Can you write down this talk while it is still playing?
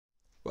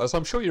Well, as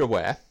I'm sure you're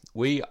aware,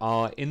 we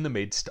are in the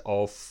midst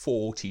of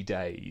 40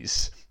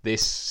 days,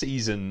 this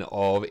season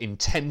of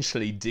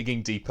intentionally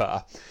digging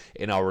deeper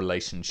in our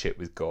relationship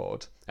with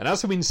God. And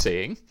as we've been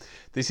seeing,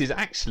 this is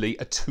actually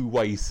a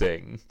two-way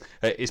thing.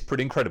 It's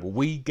pretty incredible.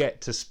 We get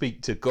to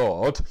speak to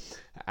God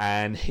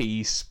and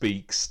he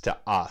speaks to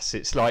us.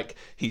 It's like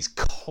he's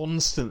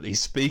constantly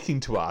speaking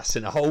to us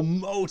in a whole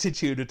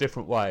multitude of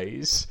different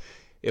ways.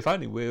 If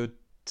only we would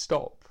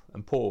stop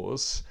and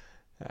pause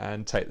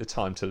and take the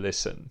time to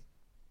listen.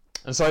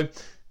 And so,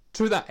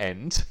 to that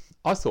end,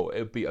 I thought it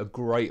would be a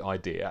great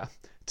idea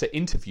to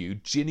interview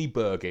Ginny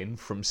Bergin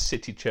from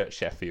City Church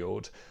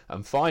Sheffield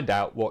and find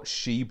out what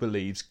she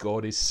believes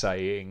God is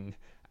saying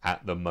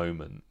at the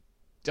moment.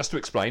 Just to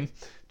explain,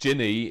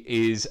 Ginny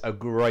is a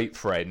great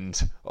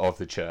friend of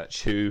the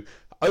church who,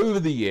 over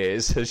the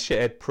years, has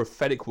shared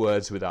prophetic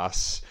words with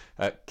us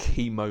at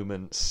key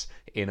moments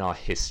in our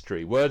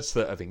history. Words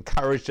that have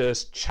encouraged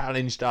us,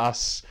 challenged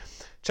us,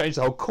 changed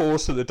the whole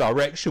course of the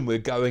direction we're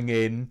going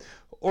in,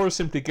 or have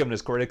simply given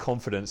us greater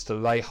confidence to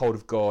lay hold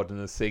of God and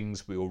the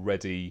things we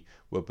already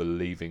were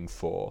believing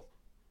for.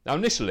 Now,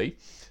 initially,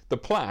 the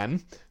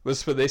plan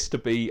was for this to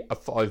be a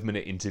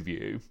 5-minute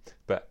interview,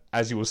 but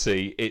as you will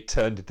see, it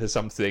turned into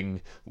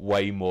something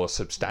way more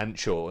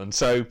substantial. And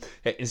so,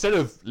 instead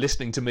of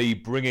listening to me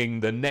bringing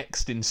the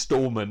next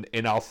instalment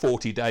in our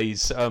 40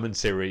 days sermon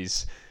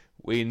series,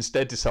 we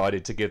instead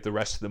decided to give the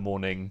rest of the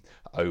morning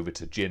over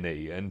to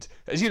Ginny. And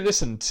as you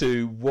listen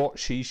to what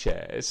she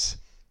shares,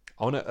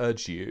 I want to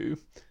urge you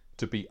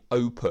to be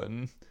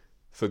open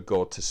for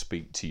God to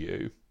speak to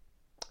you.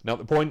 Now, at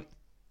the point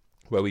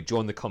where we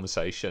join the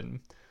conversation,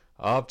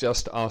 I've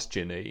just asked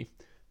Ginny,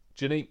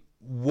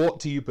 what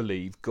do you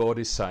believe God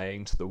is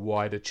saying to the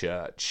wider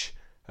church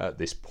at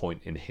this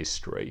point in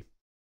history?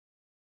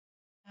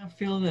 I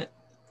feel that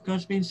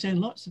God's been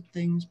saying lots of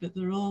things, but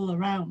they're all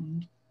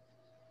around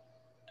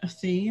a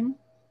theme.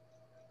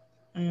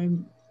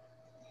 And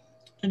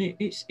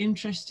it's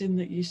interesting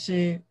that you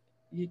say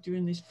you're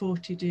doing these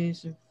 40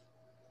 days of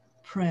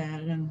prayer,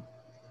 and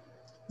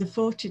the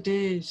 40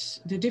 days,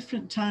 the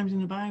different times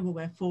in the Bible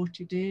where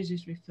 40 days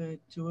is referred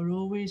to are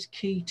always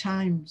key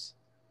times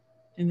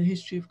in the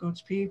history of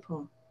God's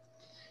people.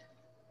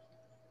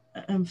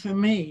 And for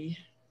me,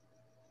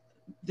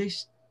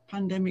 this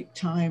pandemic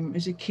time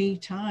is a key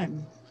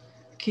time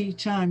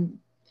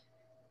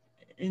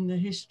in the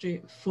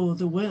history for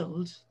the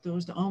world,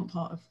 those that aren't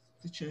part of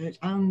the church,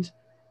 and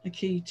a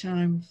key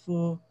time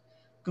for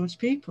God's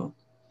people.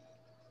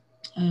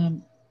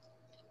 And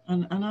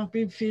I've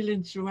been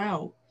feeling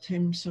throughout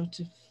him sort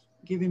of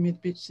giving me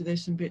bits of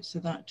this and bits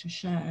of that to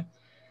share.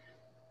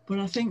 But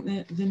I think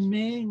that the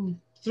main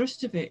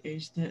thrust of it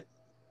is that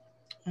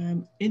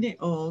in it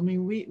all, I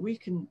mean, we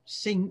can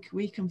sink,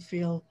 we can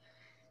feel,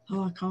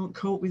 oh, I can't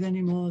cope with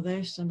any more of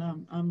this, and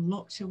I'm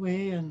locked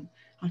away, and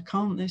I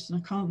can't this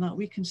and I can't that.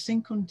 We can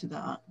sink onto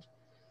that.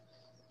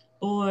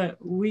 Or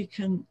we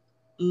can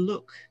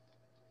look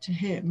to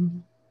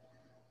him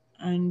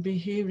and be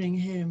hearing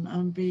him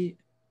and be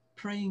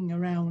praying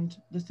around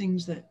the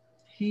things that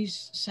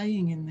he's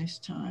saying in this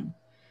time.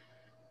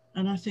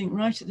 And I think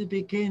right at the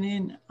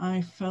beginning,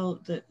 I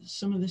felt that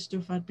some of the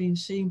stuff I'd been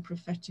seeing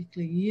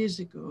prophetically years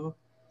ago,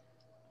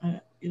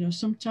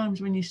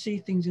 sometimes when you see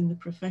things in the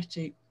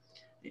prophetic,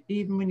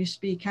 even when you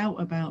speak out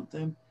about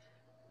them,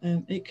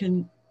 it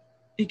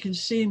can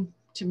seem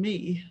to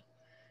me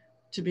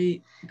to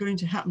be going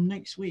to happen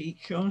next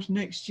week or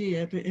next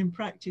year, but in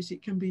practice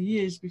it can be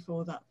years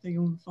before that thing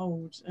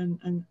unfolds,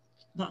 and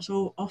that's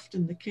all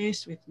often the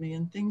case with me,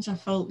 and things I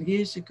felt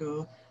years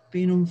ago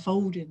being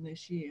unfolding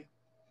this year.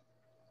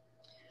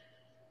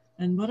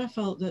 And what I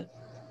felt that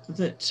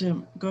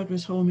God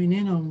was homing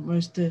in on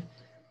was the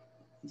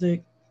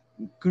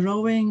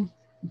growing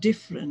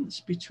difference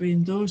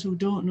between those who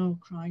don't know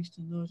Christ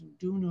and those who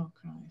do know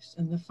Christ,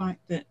 and the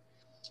fact that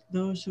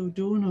those who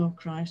do know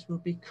Christ will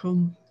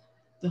become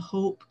the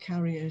hope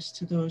carriers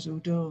to those who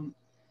don't,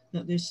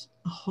 that there's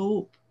a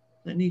hope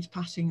that needs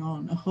passing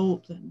on, a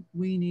hope that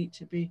we need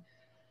to be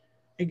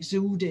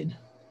exuding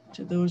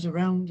to those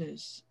around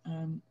us,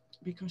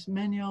 because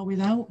many are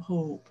without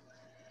hope.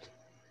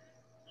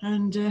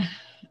 And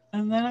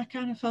then I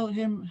kind of felt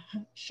him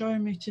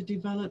showing me to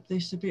develop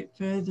this a bit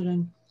further,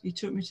 and he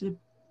took me to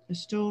a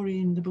story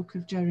in the book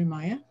of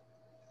Jeremiah.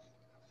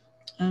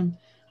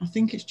 I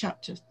think it's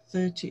chapter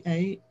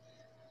 38,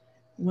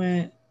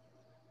 where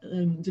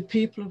the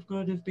people of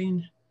God have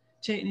been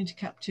taken into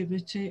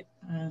captivity,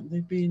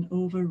 they've been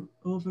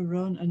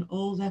overrun, and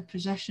all their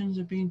possessions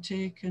have been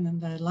taken,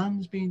 and their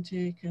land's been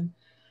taken.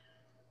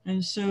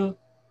 And so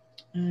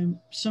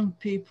some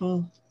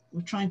people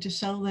were trying to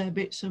sell their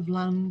bits of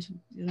land,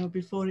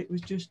 before it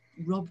was just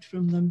robbed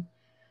from them.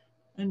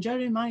 And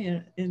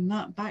Jeremiah, in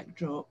that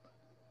backdrop,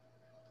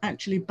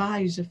 actually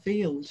buys a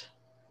field.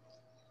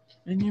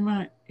 And you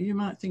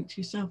might think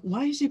to yourself,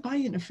 why is he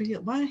buying a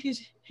field? Why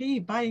is he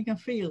buying a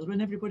field when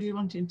everybody's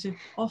wanting to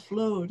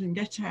offload and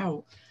get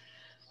out?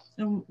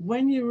 And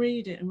when you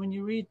read it, and when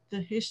you read the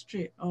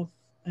history of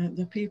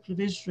the people of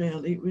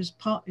Israel, it was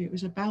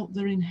about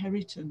their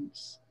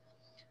inheritance.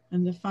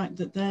 and the fact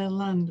that their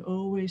land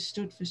always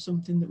stood for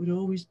something that would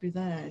always be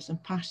theirs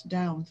and passed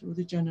down through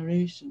the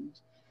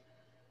generations.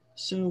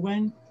 So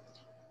when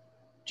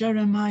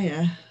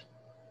Jeremiah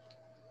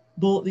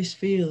bought this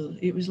field,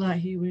 it was like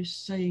he was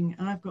saying,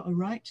 I've got a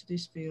right to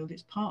this field.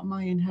 It's part of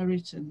my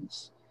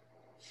inheritance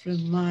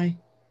from my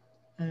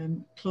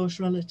close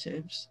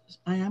relatives.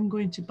 I am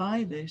going to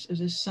buy this as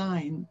a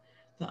sign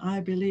that I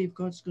believe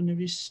God's going to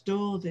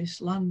restore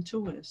this land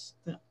to us.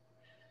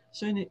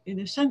 So in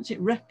a sense, it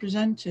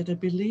represented a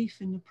belief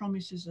in the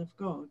promises of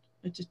God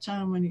at a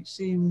time when it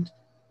seemed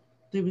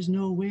there was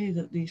no way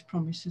that these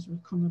promises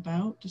would come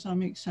about. Does that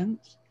make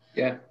sense?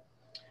 Yeah.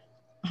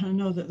 I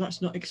know that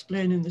that's not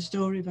explaining the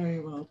story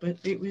very well, but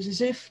it was as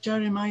if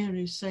Jeremiah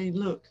is saying,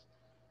 look,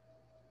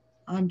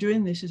 I'm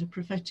doing this as a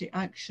prophetic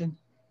action.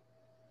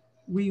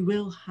 We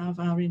will have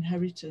our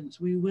inheritance.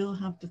 We will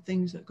have the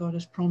things that God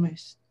has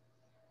promised.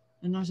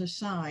 And as a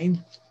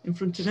sign in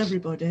front of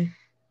everybody,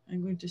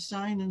 I'm going to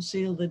sign and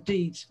seal the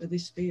deeds for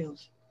this field.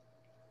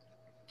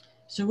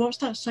 So what's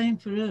that saying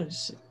for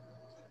us?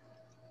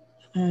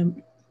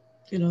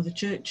 The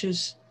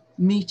church's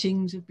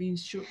meetings have been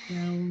shut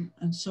down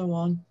and so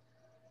on.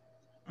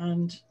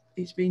 And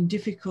it's been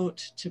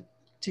difficult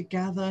to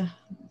gather.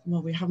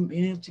 Well, we haven't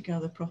been able to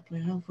gather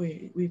properly, have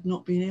we? We've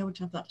not been able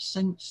to have that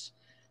sense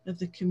of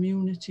the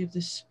community of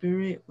the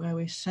Spirit, where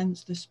we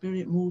sense the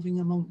Spirit moving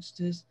amongst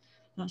us.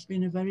 That's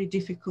been a very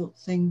difficult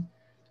thing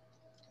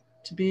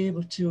to be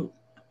able to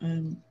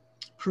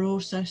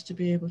process, to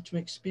be able to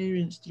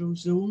experience through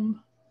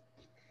Zoom.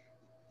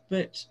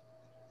 But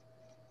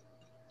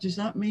does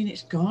that mean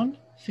it's gone,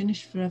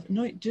 finished forever?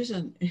 No, it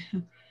doesn't.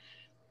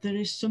 There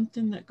is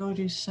something that God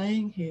is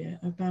saying here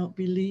about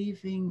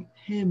believing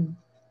him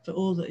for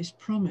all that is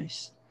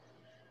promised.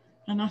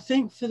 And I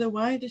think for the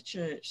wider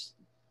church,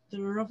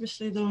 there are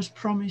obviously those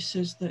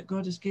promises that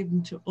God has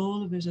given to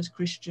all of us as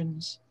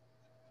Christians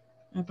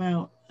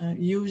about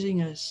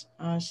using us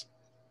as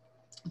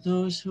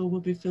those who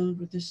will be filled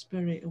with the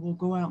Spirit, who will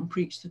go out and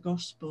preach the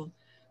gospel,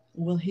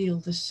 who will heal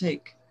the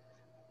sick,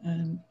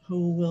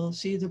 who will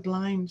see the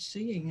blind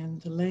seeing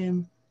and the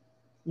lame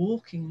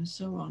walking and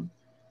so on.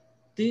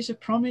 These are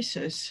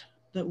promises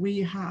that we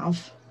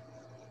have.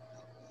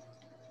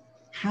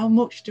 How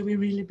much do we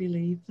really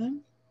believe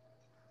them?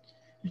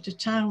 At a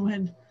time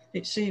when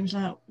it seems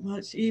like,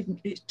 well,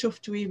 it's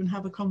tough to even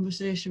have a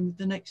conversation with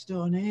the next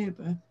door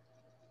neighbour.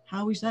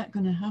 How is that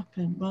going to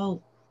happen?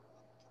 Well,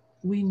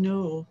 we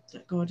know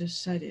that God has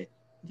said it,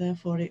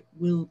 therefore it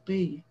will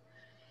be.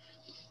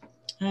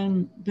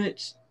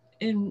 But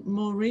in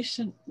more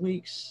recent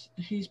weeks,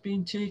 he's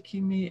been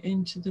taking me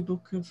into the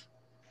book of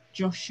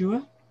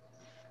Joshua.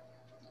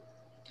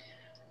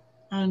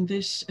 And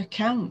this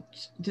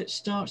account that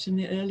starts in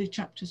the early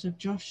chapters of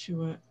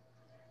Joshua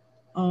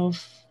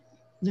of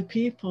the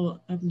people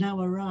have now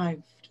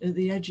arrived at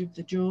the edge of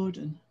the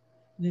Jordan.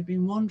 They've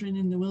been wandering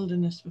in the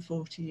wilderness for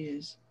 40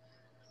 years.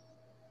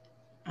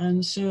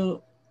 And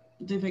so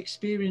they've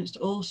experienced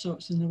all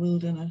sorts in the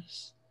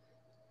wilderness,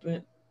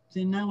 but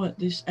they're now at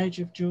this edge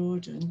of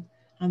Jordan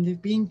and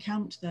they've been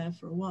camped there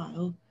for a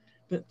while.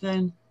 But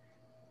then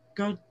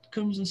God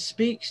comes and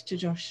speaks to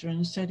Joshua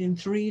and said, in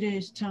 3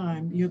 days'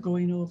 time, you're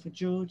going over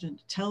Jordan.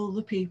 Tell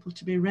the people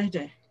to be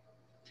ready.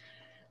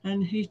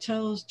 And he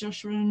tells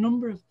Joshua a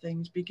number of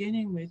things,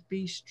 beginning with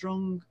be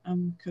strong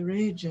and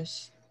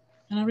courageous.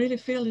 And I really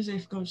feel as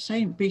if God's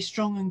saying, be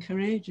strong and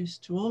courageous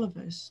to all of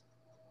us,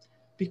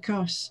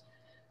 because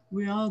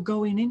we are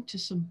going into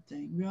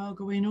something. We are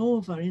going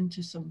over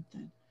into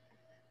something.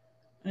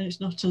 And it's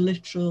not a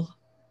literal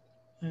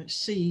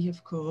sea,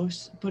 of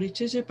course, but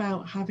it is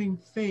about having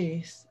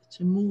faith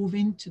to move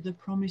into the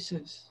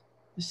promises,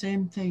 the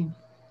same thing.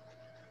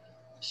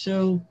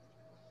 So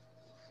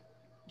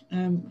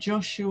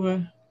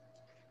Joshua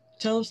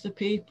tells the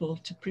people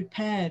to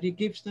prepare. He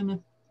gives them a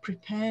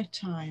prepare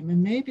time.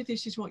 And maybe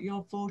this is what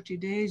your 40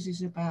 days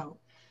is about.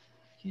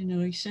 You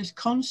know, he says,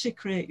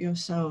 consecrate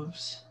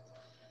yourselves.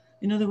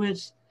 In other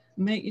words,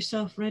 make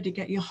yourself ready,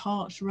 get your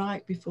hearts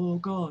right before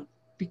God,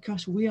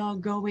 because we are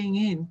going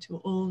into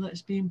all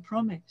that's been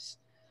promised.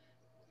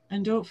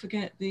 And don't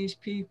forget, these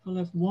people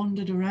have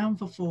wandered around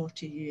for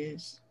 40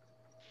 years,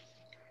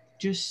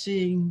 just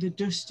seeing the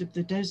dust of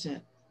the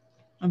desert.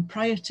 And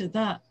prior to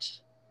that,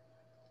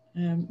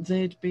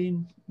 they'd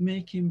been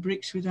making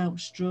bricks without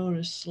straw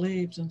as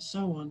slaves and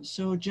so on.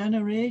 So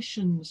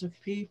generations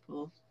of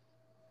people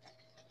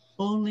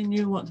only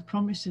knew what the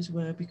promises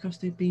were because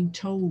they'd been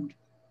told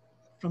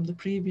from the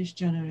previous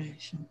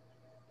generation.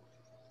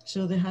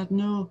 So they had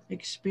no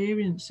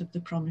experience of the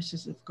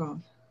promises of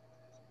God.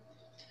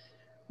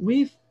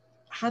 We've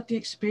had the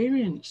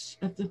experience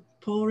of the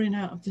pouring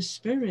out of the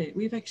Spirit.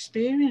 We've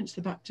experienced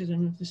the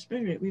baptism of the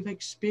Spirit. We've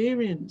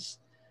experienced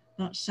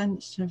that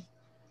sense of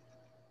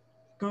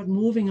God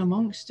moving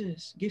amongst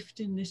us,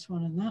 gifting this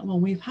one and that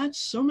one. We've had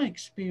some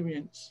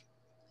experience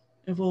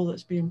of all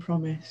that's been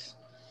promised.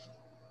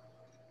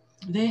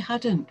 They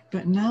hadn't,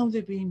 but now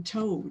they're being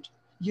told,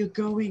 you're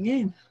going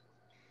in.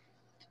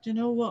 Do you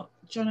know what,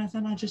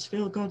 Jonathan? I just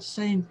feel God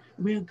saying,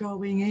 we're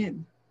going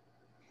in.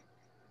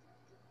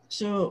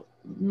 So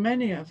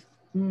many of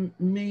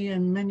me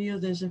and many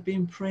others have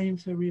been praying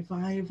for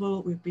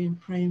revival. We've been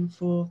praying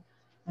for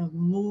a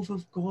move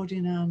of God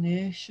in our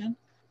nation.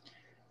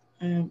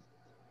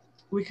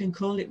 We can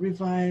call it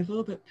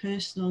revival, but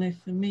personally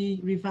for me,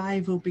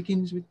 revival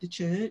begins with the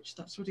church.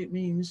 That's what it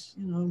means,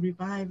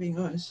 reviving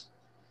us.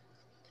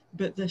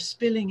 But the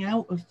spilling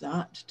out of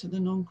that to the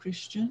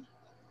non-Christian,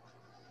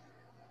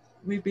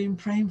 we've been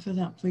praying for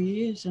that for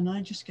years, and I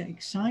just get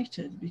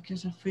excited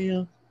because I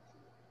feel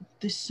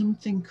there's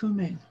something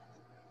coming.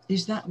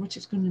 Is that what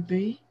it's going to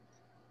be?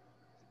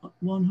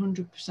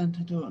 100%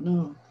 I don't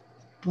know.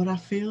 But I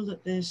feel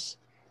that there's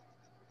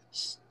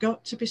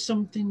got to be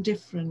something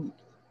different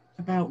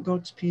about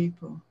God's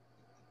people.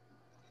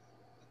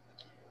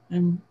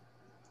 And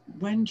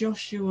when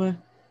Joshua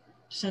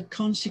said,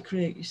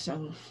 consecrate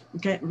yourself,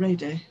 get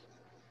ready,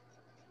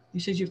 he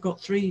said, you've got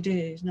 3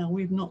 days. Now,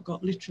 we've not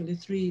got literally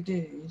 3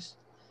 days.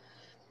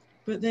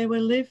 But they were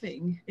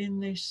living in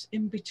this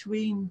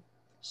in-between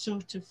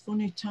sort of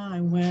funny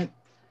time where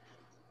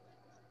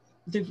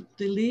they're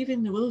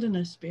leaving the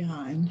wilderness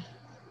behind,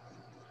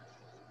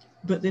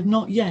 but they've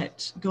not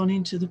yet gone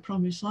into the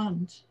promised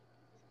land.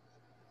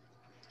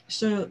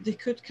 So they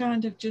could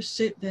kind of just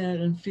sit there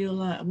and feel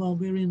like, well,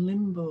 we're in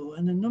limbo.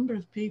 And a number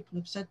of people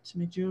have said to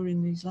me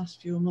during these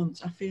last few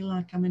months, I feel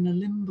like I'm in a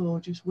limbo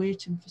just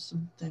waiting for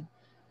something.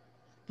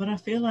 But I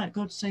feel like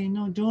God's saying,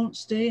 no, don't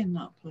stay in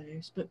that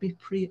place, but be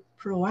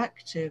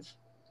proactive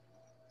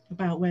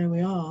about where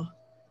we are.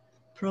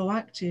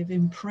 Proactive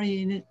in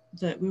praying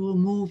that we will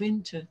move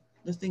into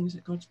the things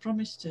that God's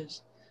promised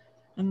us.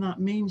 And that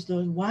means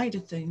those wider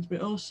things, but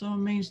it also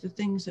means the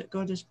things that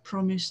God has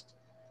promised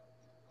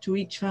to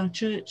each of our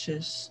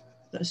churches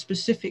that are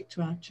specific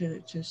to our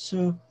churches.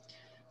 So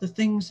the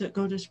things that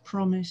God has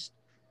promised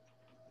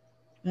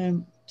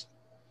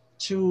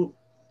to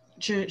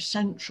Church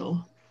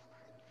Central,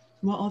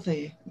 what are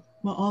they?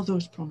 What are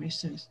those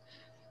promises?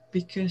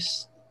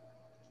 Because,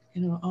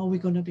 are we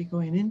going to be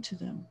going into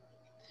them?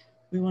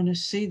 We want to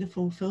see the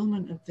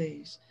fulfillment of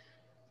these.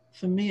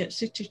 For me at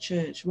City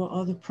Church, what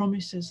are the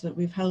promises that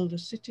we've held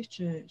as City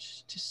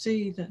Church? To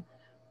see that,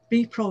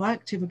 be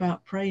proactive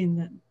about praying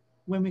that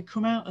when we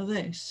come out of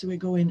this, we're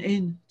going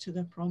in to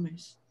the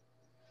promise.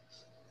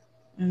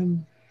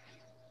 And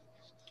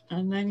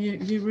then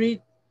you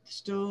read the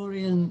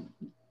story, and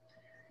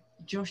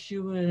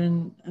Joshua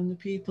and the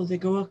people, they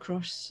go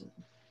across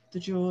the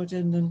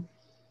Jordan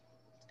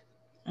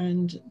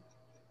and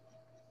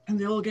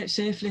they all get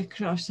safely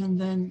across,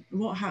 and then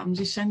what happens,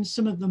 he sends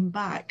some of them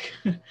back.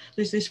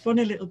 There's this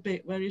funny little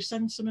bit where he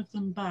sends some of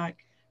them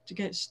back to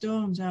get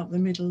stones out the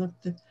middle of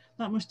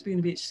that must have been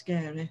a bit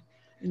scary.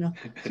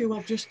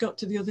 I've just got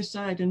to the other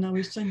side and now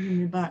he's sending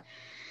me back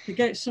to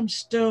get some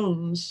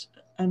stones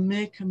and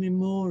make a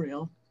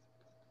memorial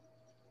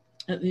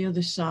at the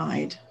other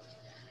side.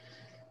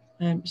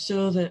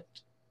 So that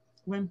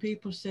when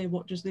people say,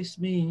 what does this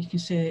mean? You can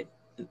say,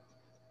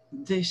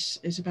 this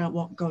is about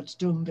what God's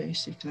done,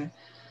 basically.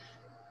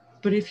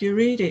 But if you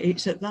read it,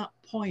 it's at that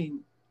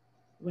point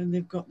when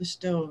they've got the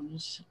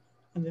stones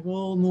and they've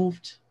all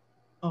moved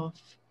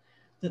off,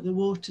 that the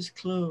water's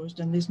closed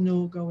and there's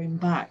no going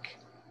back.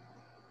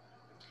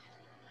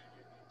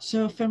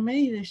 So for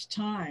me, this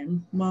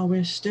time, while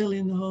we're still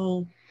in the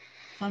whole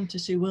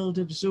fantasy world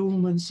of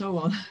Zoom and so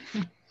on,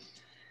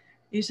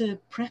 is a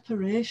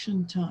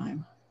preparation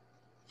time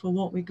for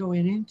what we're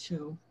going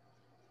into.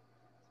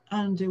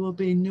 And there will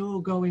be no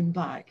going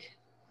back.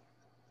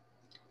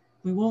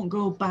 We won't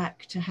go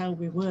back to how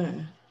we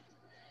were.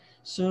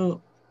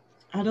 So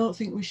I don't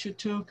think we should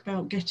talk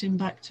about getting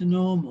back to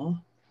normal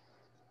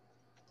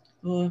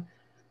or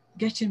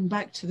getting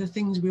back to the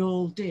things we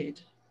all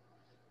did,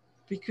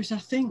 because I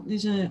think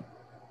there's a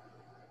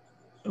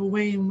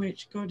way in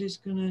which God is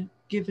going to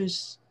give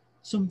us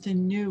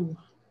something new.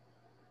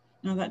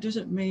 Now, that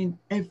doesn't mean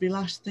every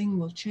last thing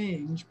will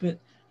change, but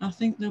I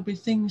think there'll be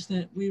things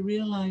that we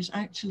realise,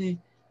 actually,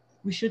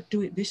 we should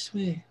do it this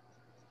way,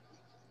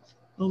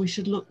 or we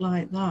should look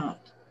like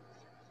that.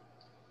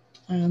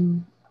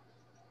 Am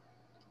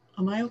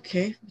I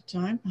okay for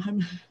time?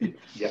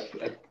 Yeah,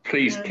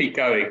 please keep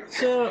going.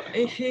 So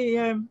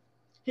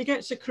he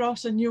gets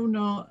across, and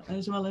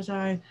as well as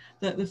I,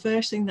 that the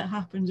first thing that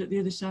happens at the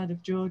other side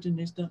of Jordan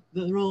is that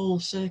they're all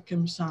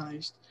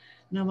circumcised.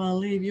 Now, I'll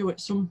leave you at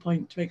some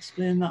point to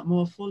explain that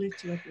more fully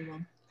to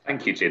everyone.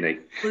 Thank you, Ginny.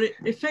 But it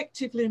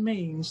effectively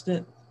means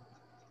that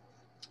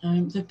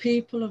the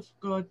people of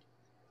God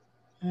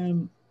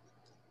in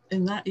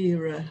that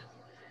era,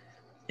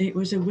 it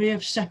was a way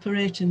of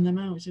separating them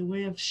out. It was a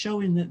way of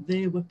showing that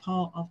they were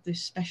part of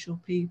this special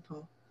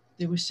people.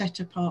 They were set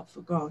apart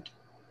for God.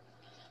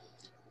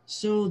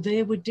 So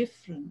they were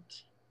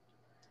different.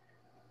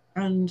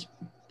 And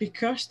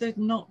because they'd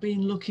not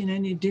been looking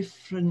any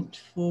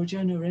different for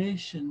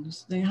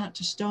generations, they had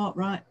to start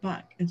right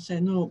back and say,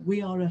 no,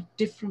 we are a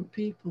different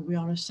people. We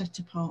are a set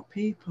apart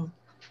people.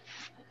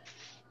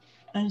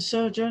 And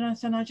so,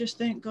 Jonathan, I just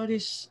think God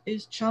is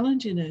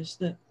challenging us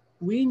that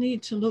we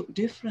need to look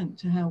different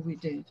to how we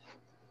did.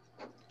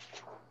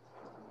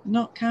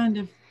 Not kind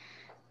of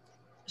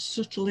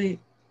subtly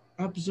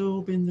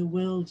absorbing the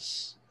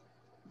world's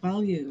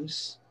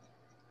values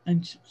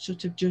and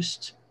sort of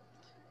just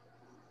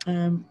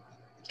kind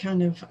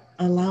of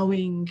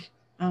allowing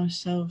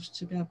ourselves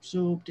to be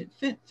absorbed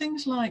in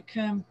things like,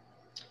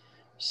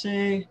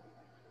 say,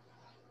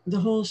 the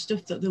whole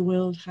stuff that the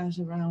world has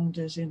around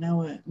us in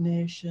our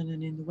nation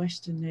and in the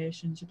Western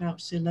nations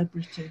about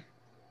celebrity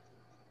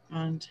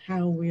and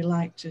how we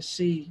like to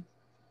see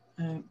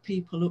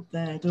people up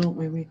there, don't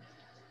we?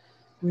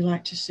 We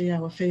like to see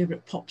our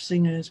favourite pop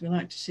singers, we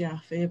like to see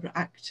our favourite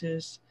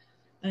actors.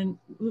 And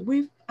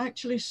we've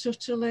actually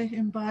subtly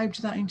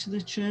imbibed that into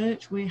the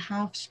church. We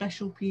have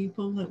special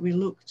people that we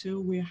look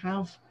to. We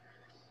have,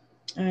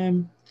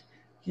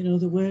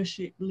 the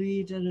worship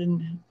leader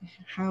and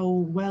how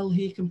well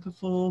he can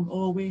perform.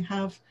 Or we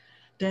have,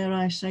 dare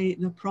I say it,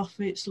 the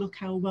prophets, look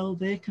how well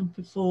they can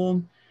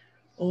perform.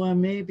 Or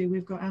maybe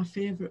we've got our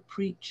favourite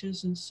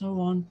preachers and so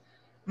on.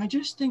 I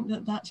just think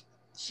that that's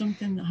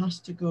something that has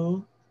to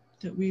go,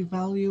 that we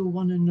value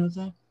one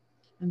another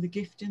and the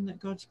gifting that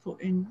God's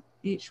put in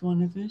each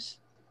one of us.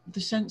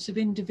 The sense of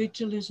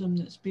individualism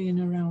that's been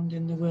around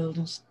in the world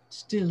and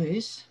still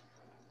is.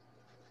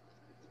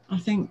 I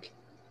think,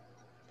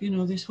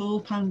 this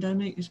whole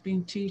pandemic has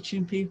been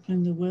teaching people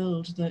in the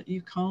world that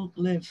you can't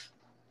live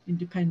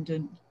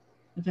independent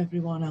of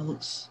everyone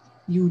else.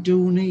 You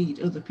do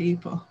need other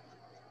people.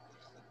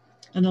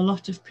 And a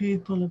lot of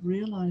people have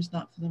realised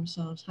that for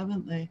themselves,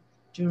 haven't they,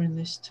 during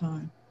this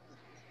time?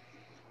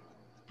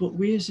 But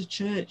we as a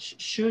church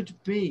should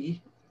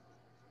be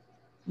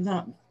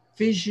that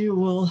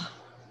visual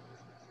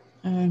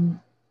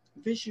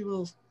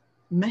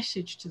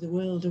message to the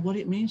world of what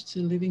it means to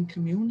live in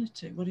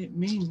community, what it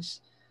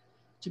means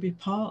to be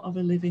part of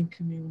a living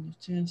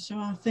community. And so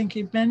I think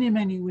in many,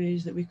 many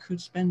ways that we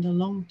could spend a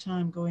long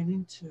time going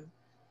into,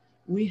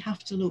 we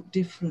have to look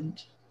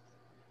different.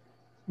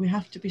 We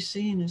have to be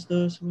seen as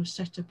those who are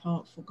set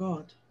apart for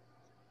God.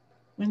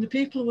 When the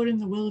people were in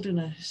the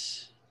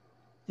wilderness,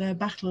 their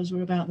battles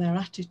were about their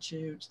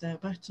attitudes. Their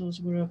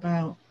battles were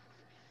about,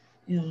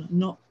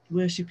 not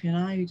worshipping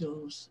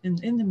idols,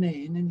 in the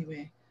main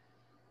anyway.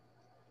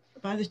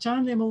 By the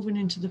time they're moving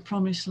into the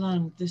promised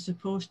land, they're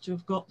supposed to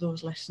have got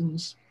those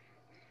lessons.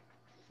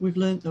 We've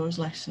learnt those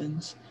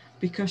lessons,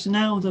 because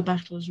now the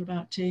battles are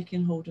about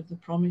taking hold of the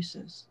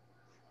promises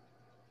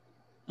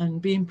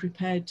and being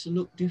prepared to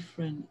look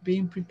different,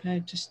 being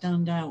prepared to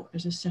stand out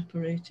as a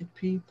separated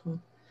people.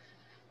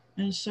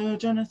 And so,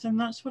 Jonathan,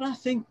 that's what I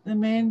think the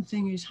main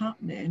thing is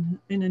happening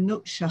in a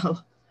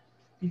nutshell,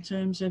 in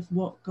terms of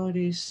what God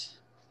is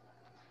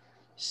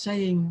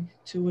saying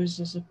to us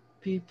as a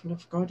people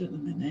of God at the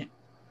minute.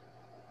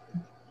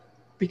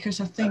 Because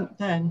I think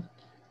then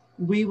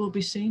we will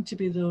be seen to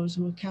be those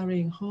who are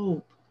carrying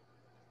hope.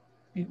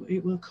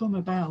 It will come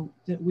about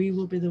that we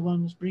will be the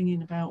ones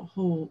bringing about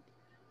hope.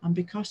 And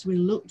because we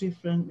look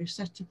different, we're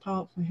set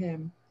apart for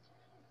him,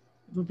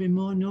 it will be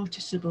more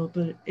noticeable,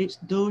 but it's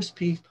those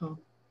people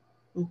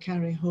who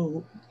carry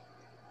hope.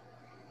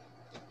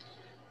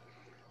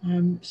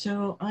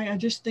 So I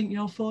just think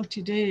your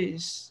 40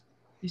 days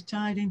is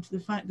tied into the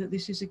fact that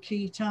this is a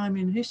key time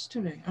in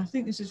history. I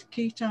think this is a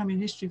key time in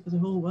history for the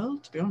whole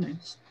world, to be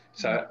honest.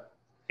 So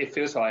it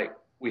feels like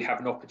we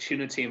have an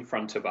opportunity in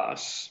front of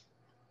us,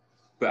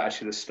 but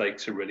actually the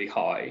stakes are really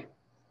high.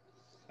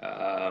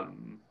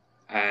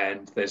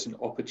 And there's an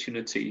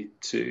opportunity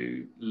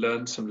to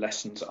learn some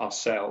lessons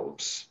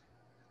ourselves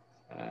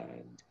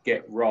and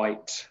get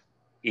right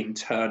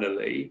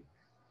internally,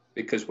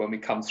 because when we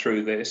come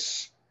through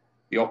this,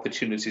 the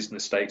opportunities and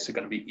the stakes are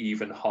going to be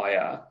even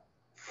higher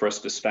for us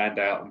to stand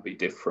out and be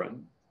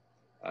different.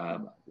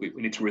 We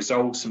need to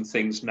resolve some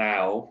things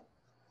now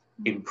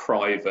in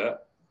private,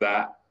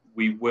 that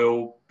we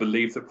will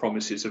believe the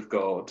promises of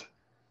God,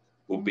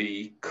 will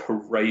be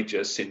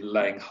courageous in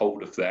laying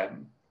hold of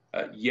them.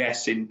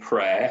 Yes, in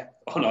prayer,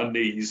 on our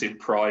knees in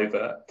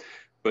private,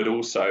 but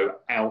also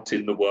out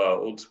in the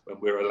world, when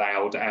we're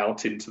allowed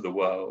out into the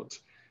world.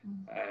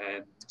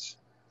 And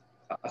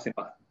I think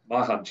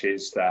my hunch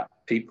is that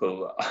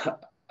people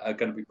are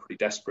going to be pretty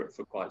desperate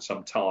for quite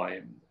some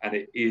time, and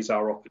it is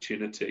our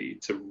opportunity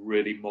to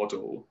really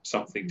model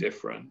something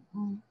different,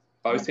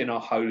 both in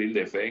our holy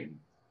living,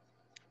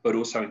 but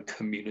also in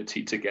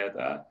community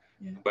together,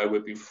 where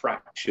we've been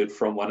fractured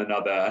from one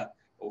another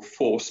or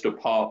forced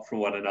apart from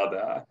one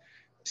another.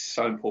 It's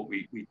so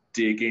important we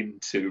dig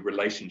into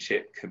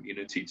relationship,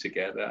 community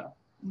together,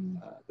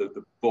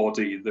 the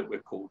body that we're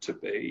called to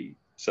be,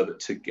 so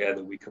that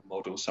together we can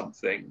model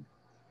something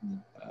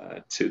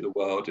to the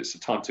world. It's a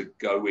time to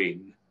go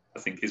in, I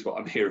think, is what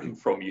I'm hearing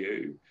from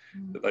you,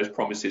 that those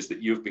promises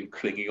that you've been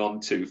clinging on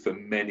to for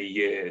many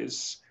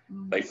years,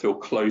 they feel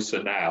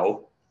closer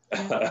now,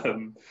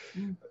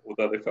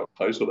 although they felt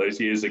close all those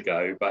years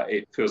ago, but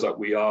it feels like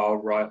we are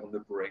right on the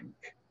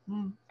brink,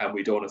 and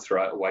we don't want to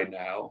throw it away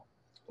now,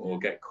 or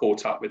get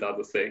caught up with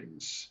other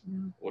things,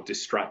 or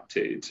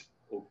distracted,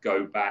 or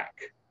go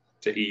back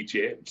to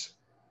Egypt.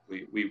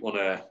 We want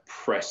to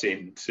press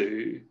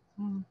into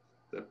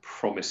the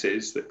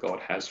promises that God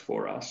has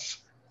for us.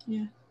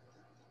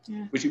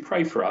 Would you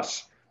pray for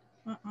us?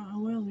 I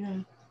will, yeah.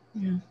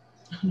 Yeah.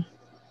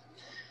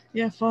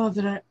 Yeah,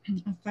 Father,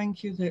 I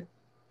thank you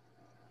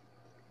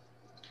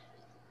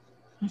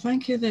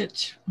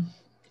that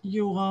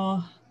you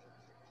are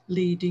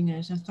leading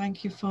us. I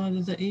thank you,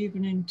 Father, that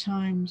even in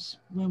times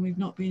when we've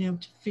not been able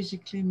to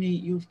physically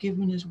meet, you've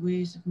given us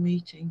ways of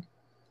meeting.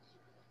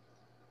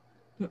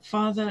 But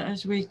Father,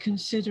 as we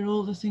consider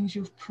all the things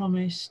you've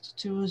promised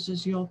to us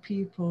as your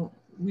people,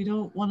 we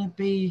don't want to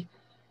be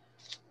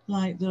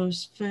like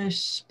those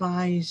first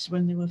spies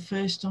when they were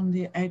first on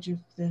the edge of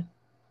the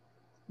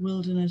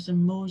wilderness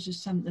and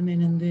Moses sent them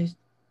in, and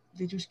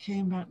they just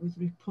came back with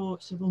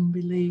reports of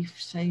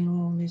unbelief, saying,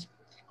 oh, these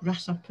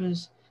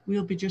grasshoppers,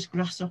 we'll be just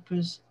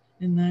grasshoppers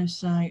in their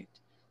sight.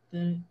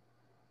 The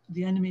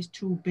enemy's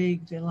too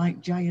big, they're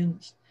like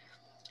giants.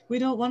 We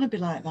don't want to be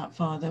like that,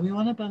 Father. We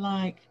want to be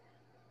like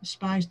the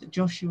spies that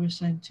Joshua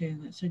sent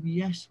in that said,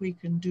 yes, we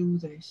can do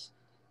this.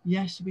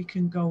 Yes, we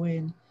can go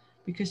in.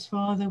 Because,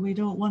 Father, we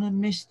don't want to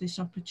miss this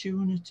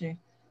opportunity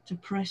to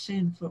press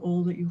in for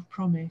all that you've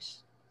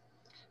promised.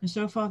 And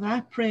so, Father,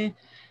 I pray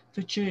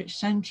for Church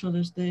Central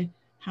as they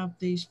have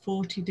these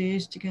 40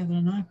 days together.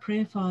 And I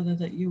pray, Father,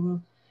 that you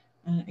will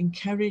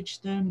encourage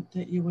them,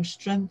 that you will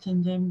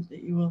strengthen them,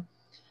 that you will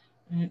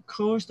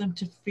cause them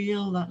to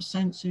feel that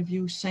sense of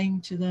you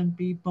saying to them,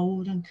 be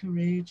bold and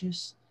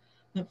courageous.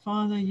 That,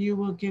 Father, you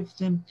will give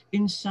them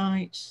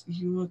insights,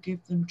 you will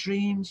give them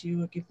dreams, you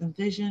will give them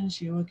visions,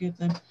 you will give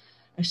them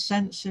a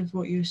sense of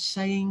what you're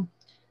saying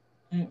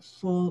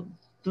for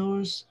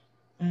those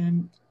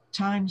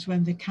times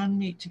when they can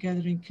meet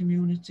together in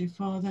community.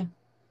 Father,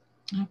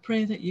 I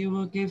pray that you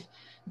will give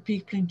the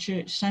people in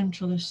Church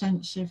Central a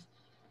sense of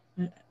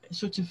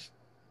sort of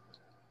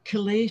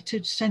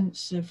collated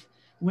sense of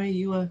where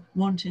you are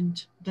wanting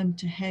them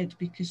to head,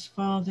 because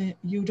Father,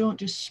 you don't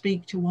just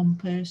speak to one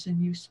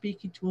person, you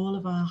speak into all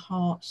of our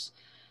hearts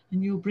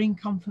and you'll bring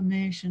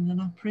confirmation.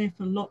 And I pray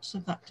for lots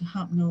of that to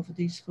happen over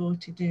these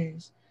 40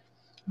 days.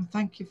 I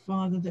thank you,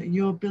 Father, that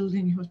you're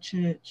building your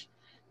church.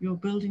 You're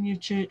building your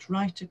church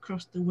right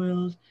across the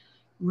world,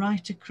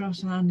 right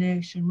across our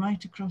nation,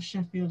 right across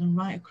Sheffield and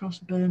right across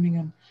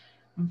Birmingham.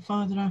 And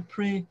Father, I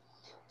pray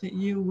that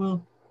you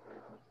will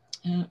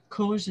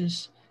cause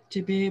us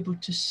to be able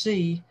to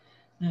see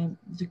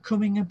the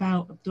coming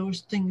about of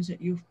those things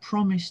that you've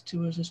promised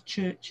to us as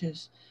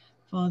churches.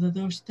 Father,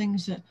 those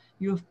things that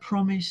you have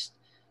promised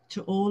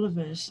to all of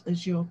us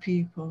as your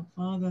people.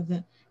 Father,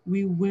 that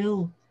we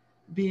will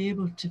be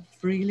able to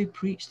freely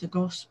preach the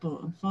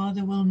gospel. And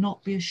Father, will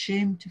not be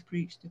ashamed to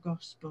preach the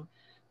gospel,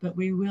 but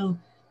we will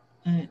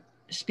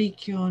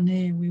speak your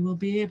name. We will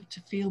be able to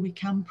feel we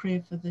can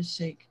pray for the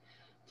sick.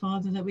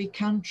 Father, that we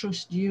can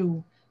trust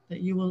you,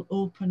 that you will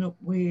open up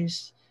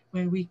ways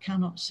where we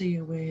cannot see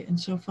a way. And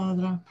so,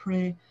 Father, I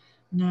pray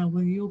now,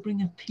 will you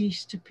bring a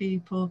peace to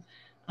people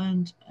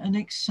and an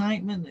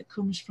excitement that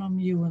comes from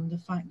you, and the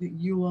fact that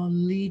you are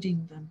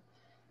leading them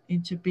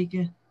into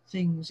bigger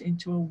things,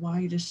 into a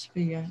wider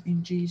sphere,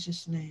 in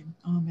Jesus' name.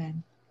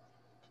 Amen.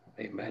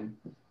 Amen.